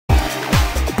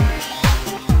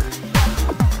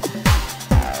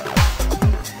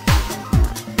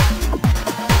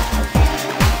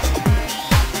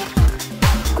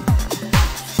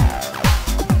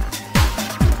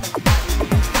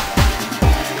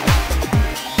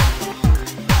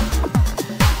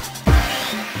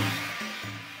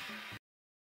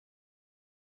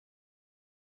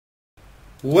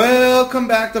Welcome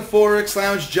back to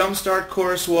 4Xlounge JumpStart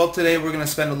course. Well, today we're going to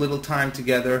spend a little time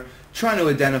together trying to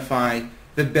identify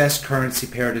the best currency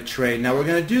pair to trade. Now we're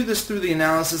going to do this through the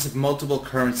analysis of multiple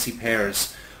currency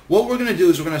pairs. What we're going to do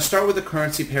is we're going to start with a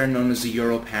currency pair known as the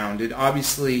euro pound. It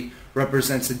obviously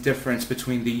represents the difference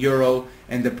between the euro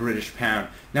and the British pound.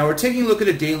 Now we're taking a look at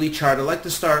a daily chart. I like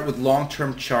to start with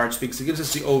long-term charts because it gives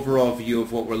us the overall view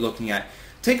of what we're looking at.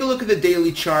 Take a look at the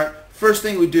daily chart. First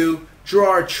thing we do, draw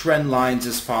our trend lines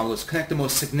as follows. Connect the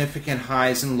most significant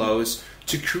highs and lows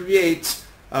to create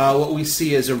what we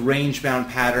see as a range-bound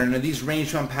pattern. Now, these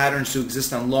range-bound patterns do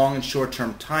exist on long and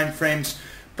short-term time frames,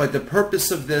 but the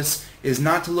purpose of this is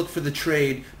not to look for the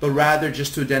trade, but rather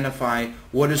just to identify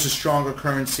what is the stronger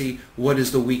currency, what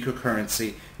is the weaker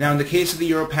currency. Now, in the case of the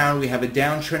euro pound, we have a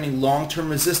downtrending long-term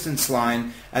resistance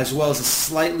line as well as a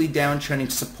slightly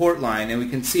downtrending support line, and we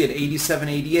can see at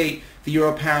 87.88 the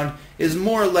euro pound is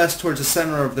more or less towards the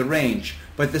center of the range.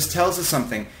 But this tells us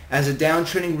something. As a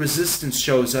downtrending resistance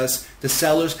shows us, the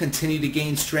sellers continue to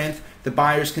gain strength, the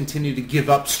buyers continue to give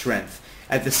up strength.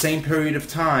 At the same period of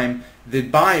time, the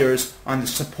buyers on the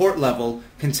support level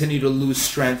continue to lose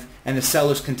strength and the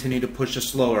sellers continue to push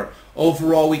us lower.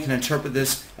 Overall, we can interpret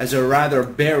this as a rather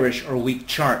bearish or weak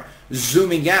chart.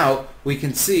 Zooming out, we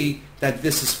can see that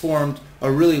this has formed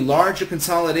a really larger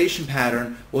consolidation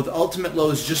pattern with ultimate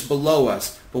lows just below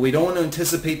us, but we don't want to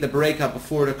anticipate the breakup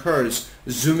before it occurs.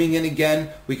 Zooming in again,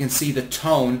 we can see the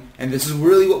tone, and this is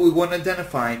really what we want to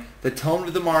identify. The tone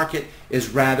of the market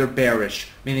is rather bearish,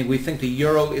 meaning we think the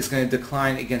euro is going to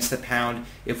decline against the pound.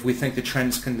 If we think the trend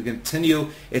is going to continue,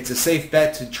 it's a safe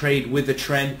bet to trade with the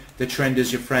trend. The trend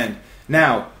is your friend.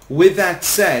 Now, with that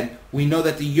said, we know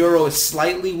that the euro is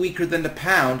slightly weaker than the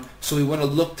pound, so we want to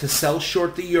look to sell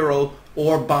short the euro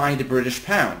or buy the British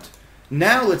pound.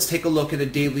 Now let's take a look at a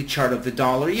daily chart of the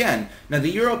dollar yen. Now the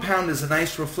euro pound is a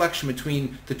nice reflection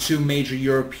between the two major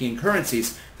European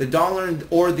currencies. The dollar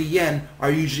or the yen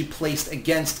are usually placed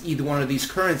against either one of these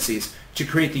currencies to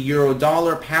create the euro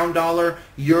dollar,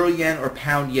 euro yen, or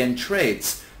pound yen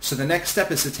trades. So the next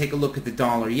step is to take a look at the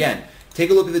dollar yen. Take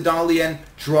a look at the dollar yen,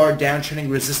 draw our downtrending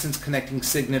resistance connecting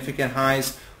significant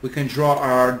highs. We can draw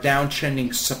our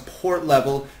downtrending support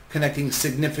level connecting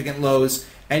significant lows.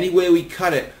 Any way we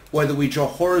cut it, whether we draw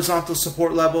horizontal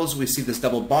support levels, we see this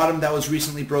double bottom that was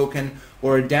recently broken,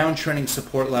 or a downtrending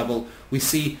support level, we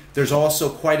see there's also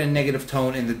quite a negative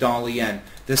tone in the dollar yen.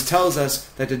 This tells us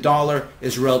that the dollar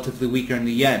is relatively weaker than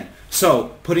the yen.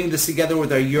 So, putting this together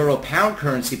with our euro pound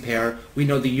currency pair, we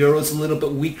know the euro is a little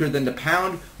bit weaker than the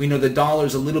pound, we know the dollar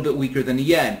is a little bit weaker than the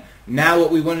yen. Now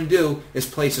what we want to do is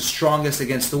place the strongest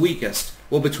against the weakest.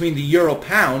 Well, between the euro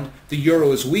pound, the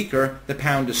euro is weaker, the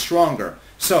pound is stronger.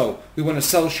 So we want to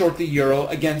sell short the euro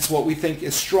against what we think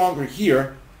is stronger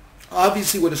here.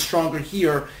 Obviously what is stronger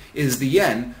here is the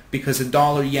yen because the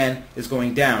dollar yen is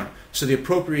going down. So the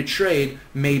appropriate trade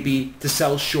may be to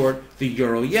sell short the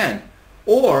euro yen.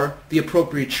 Or the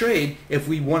appropriate trade, if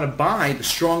we want to buy the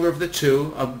stronger of the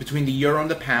two, between the euro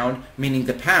and the pound, meaning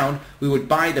the pound, we would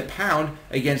buy the pound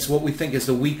against what we think is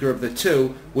the weaker of the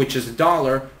two, which is the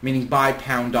dollar, meaning buy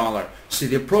pound dollar. So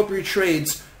the appropriate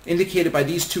trades indicated by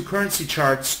these two currency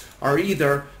charts are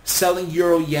either selling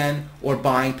euro yen or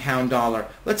buying pound dollar.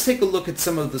 Let's take a look at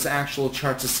some of those actual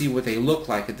charts to see what they look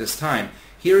like at this time.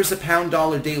 Here's the pound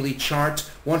dollar daily chart,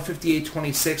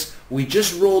 158.26. We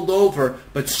just rolled over,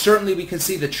 but certainly we can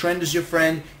see the trend is your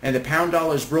friend and the pound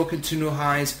dollar has broken to new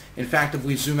highs. In fact, if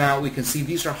we zoom out, we can see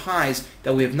these are highs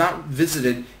that we have not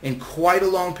visited in quite a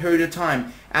long period of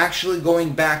time, actually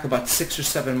going back about 6 or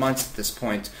 7 months at this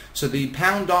point. So the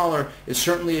pound dollar is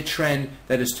certainly a trend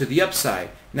that is to the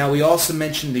upside. Now we also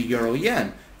mentioned the euro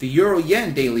yen. The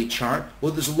euro-yen daily chart,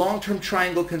 well, there's a long-term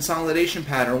triangle consolidation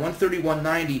pattern,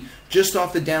 131.90, just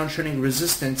off the downtrending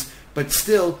resistance, but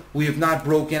still we have not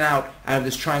broken out of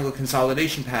this triangle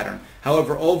consolidation pattern.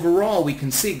 However, overall, we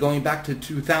can see going back to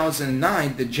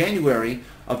 2009, the January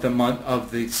of the month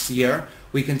of this year,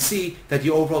 we can see that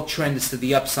the overall trend is to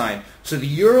the upside. So the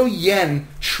euro-yen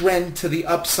trend to the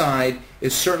upside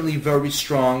is certainly very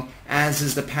strong, as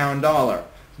is the pound dollar.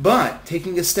 But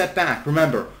taking a step back,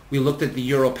 remember, we looked at the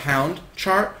euro pound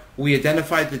chart. We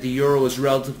identified that the euro is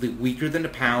relatively weaker than the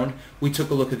pound. We took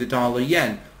a look at the dollar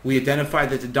yen. We identified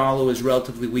that the dollar is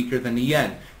relatively weaker than the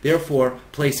yen. Therefore,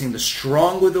 placing the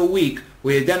strong with the weak,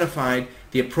 we identified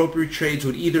the appropriate trades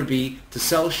would either be to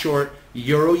sell short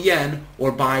euro yen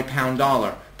or buy pound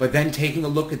dollar. But then taking a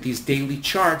look at these daily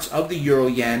charts of the euro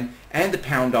yen and the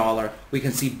pound dollar, we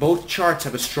can see both charts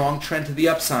have a strong trend to the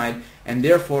upside, and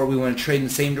therefore we want to trade in the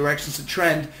same direction as the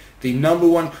trend. The number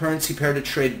one currency pair to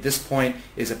trade at this point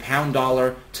is a pound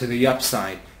dollar to the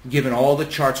upside, given all the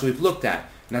charts we've looked at.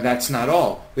 Now that's not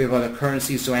all. We have other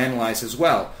currencies to analyze as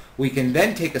well. We can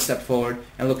then take a step forward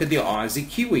and look at the Aussie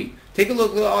Kiwi. Take a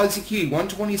look at the Aussie Kiwi,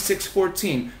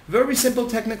 126.14. Very simple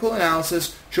technical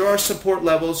analysis. Draw our support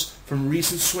levels from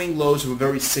recent swing lows, or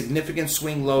very significant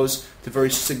swing lows to very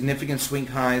significant swing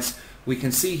highs. We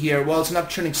can see here, well, it's an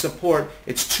uptrending support.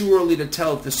 It's too early to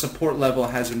tell if the support level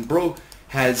has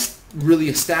really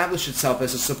established itself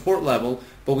as a support level,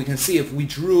 but we can see if we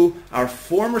drew our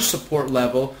former support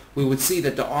level, we would see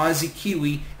that the Aussie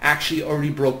Kiwi actually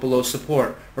already broke below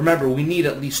support. Remember, we need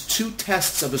at least 2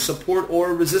 tests of a support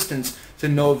or a resistance to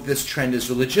know if this trend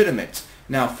is legitimate.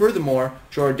 Now, furthermore,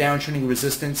 draw a downtrending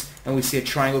resistance, and we see a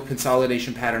triangle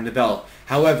consolidation pattern develop.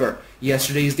 However,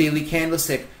 yesterday's daily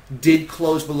candlestick did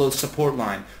close below the support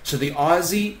line, so the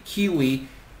Aussie Kiwi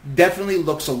definitely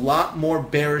looks a lot more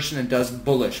bearish than it does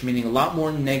bullish, meaning a lot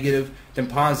more negative than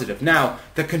positive. Now,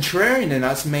 the contrarian in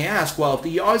us may ask, well, if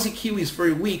the Aussie Kiwi is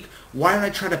very weak, why don't I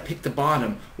try to pick the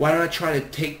bottom? Why don't I try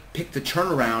to pick the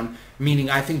turnaround, meaning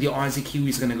I think the Aussie Kiwi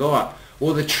is going to go up?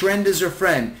 Well, the trend is your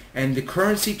friend, and the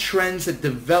currency trends that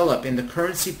develop in the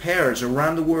currency pairs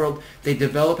around the world, they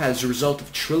develop as a result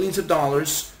of trillions of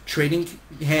dollars trading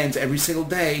hands every single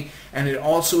day, and it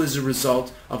also is a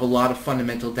result of a lot of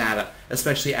fundamental data,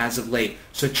 especially as of late.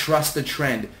 So trust the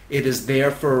trend. It is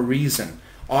there for a reason.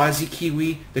 Aussie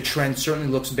Kiwi, the trend certainly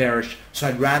looks bearish, so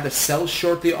I'd rather sell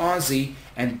short the Aussie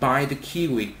and buy the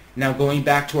Kiwi. Now going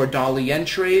back to our dollar-yen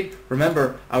trade,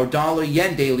 remember our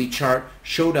dollar-yen daily chart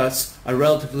showed us a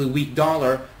relatively weak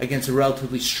dollar against a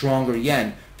relatively stronger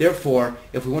yen. Therefore,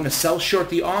 if we want to sell short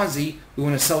the Aussie, we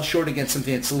want to sell short against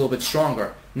something that's a little bit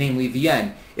stronger, namely the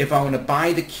yen. If I want to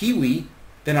buy the Kiwi,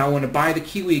 then I want to buy the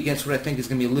Kiwi against what I think is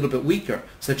going to be a little bit weaker,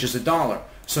 such as a dollar.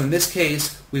 So in this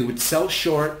case, we would sell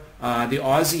short the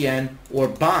Aussie yen or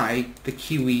buy the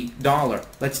Kiwi dollar.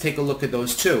 Let's take a look at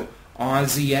those two.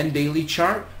 Aussie yen daily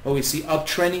chart, where we see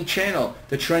uptrending channel.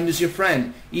 The trend is your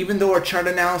friend. Even though our chart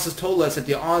analysis told us that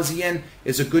the Aussie yen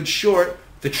is a good short,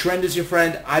 the trend is your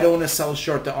friend. I don't want to sell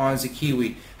short the Aussie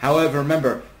Kiwi. However,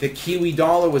 remember, the Kiwi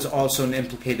dollar was also an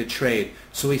implicated trade.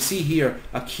 So we see here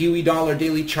a Kiwi dollar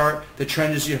daily chart. The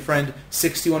trend is your friend,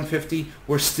 61.50.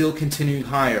 We're still continuing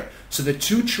higher. So the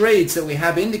 2 trades that we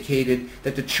have indicated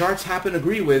that the charts happen to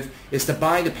agree with is to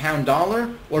buy the pound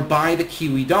dollar or buy the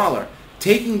Kiwi dollar.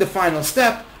 Taking the final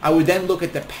step, I would then look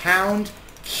at the pound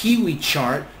Kiwi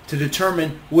chart to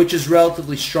determine which is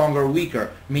relatively stronger or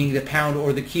weaker, meaning the pound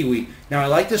or the Kiwi. Now I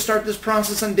like to start this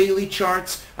process on daily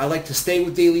charts. I like to stay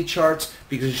with daily charts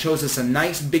because it shows us a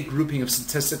nice big grouping of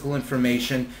statistical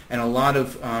information and a lot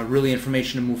of really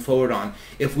information to move forward on.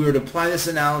 If we were to apply this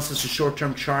analysis to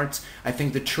short-term charts, I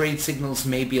think the trade signals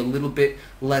may be a little bit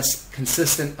less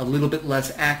consistent, a little bit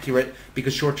less accurate,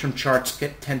 because short-term charts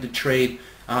tend to trade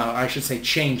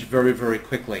change very, very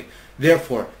quickly.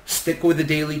 Therefore, stick with the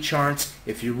daily charts.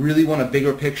 If you really want a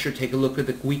bigger picture, take a look at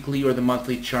the weekly or the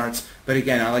monthly charts. But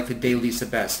again, I like the dailies the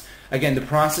best. Again, the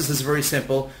process is very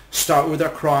simple. Start with our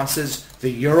crosses, the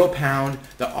Euro Pound,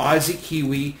 the Aussie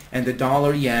Kiwi, and the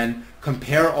Dollar Yen.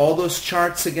 Compare all those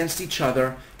charts against each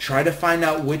other. Try to find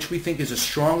out which we think is a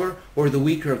stronger or the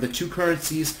weaker of the 2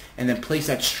 currencies, and then place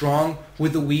that strong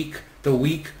with the weak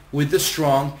with the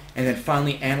strong, and then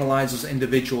finally analyze those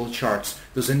individual charts.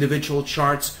 Those individual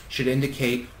charts should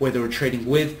indicate whether we're trading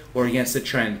with or against the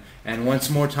trend. And once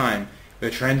more time,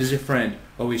 the trend is your friend.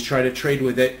 Always try to trade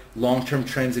with it. Long-term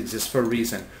trends exist for a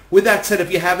reason. With that said, if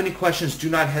you have any questions, do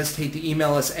not hesitate to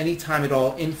email us anytime at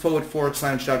all,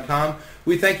 info@4xlounge.com.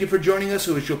 We thank you for joining us.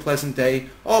 We wish you a pleasant day,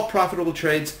 all profitable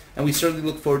trades, and we certainly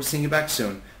look forward to seeing you back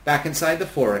soon, back inside the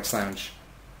 4X Lounge.